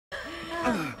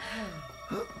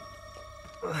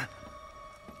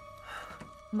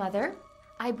Mother,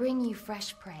 I bring you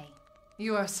fresh prey.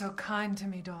 You are so kind to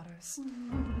me, daughters.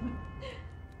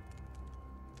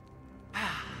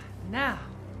 Now,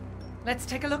 let's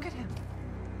take a look at him.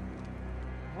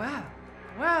 Well,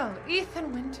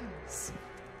 Ethan Winters.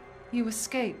 You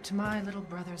escaped my little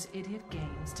brother's idiot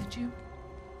games, did you?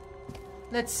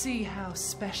 Let's see how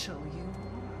special you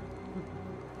are.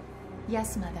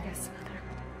 Yes, Mother. Yes, Mother.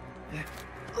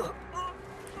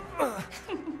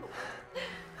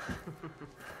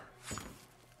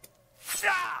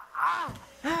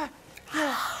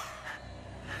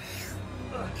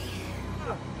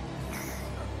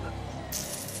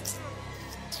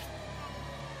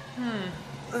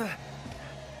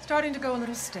 Starting to go a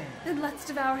little stale. Then let's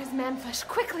devour his man-flesh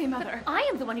quickly, Mother. I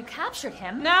am the one who captured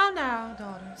him. Now,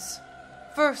 daughters.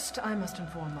 First, I must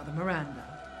inform Mother Miranda.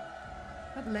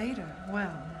 But later,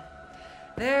 well,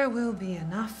 there will be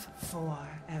enough for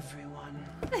everyone.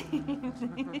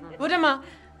 Put him up.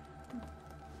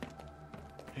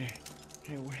 Hey,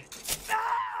 wait.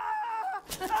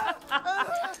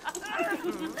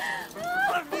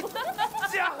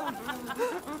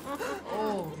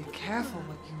 Oh, be careful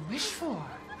what you wish for,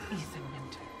 Ethan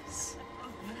Winters.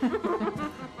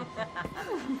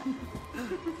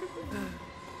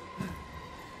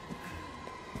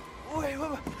 Wait,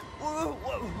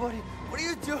 what are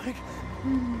you doing?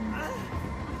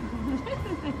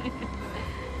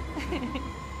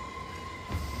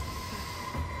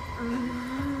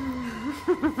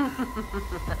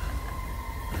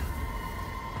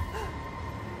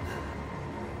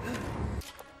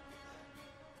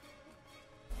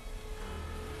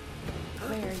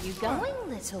 Where are you going,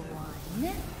 little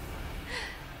one?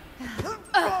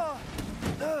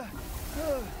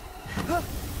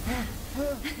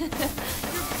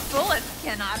 Bullets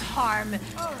cannot harm.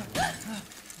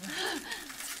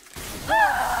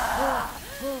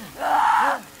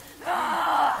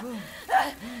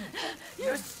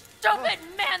 You stupid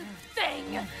man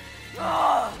thing!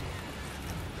 What?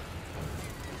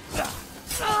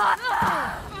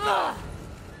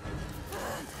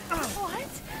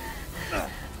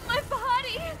 My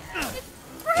body! It's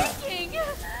breaking!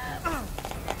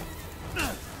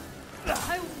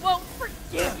 I won't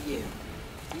forgive you!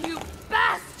 You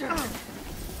bastard!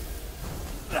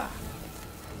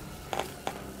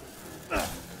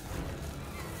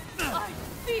 I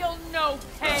feel no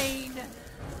pain!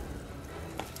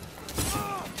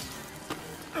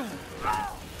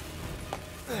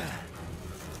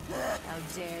 How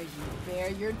dare you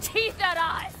bare your teeth at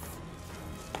us!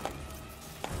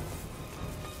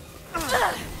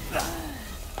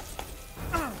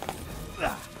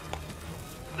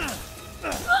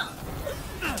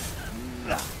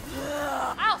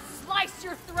 I'll slice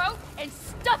your throat and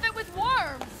stuff it with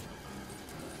worms!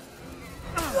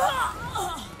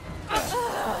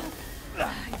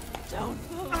 I don't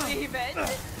believe it!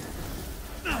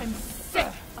 I'm sick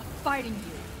of fighting you!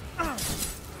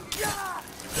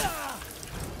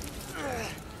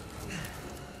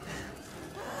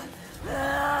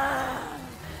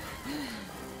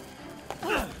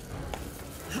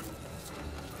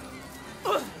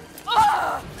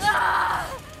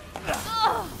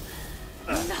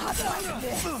 Not like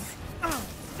this!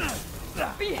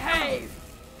 Behave!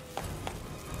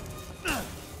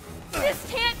 This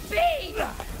can't be!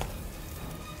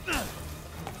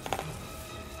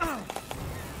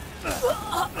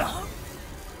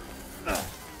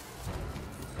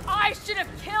 I should have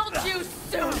killed you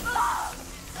soon!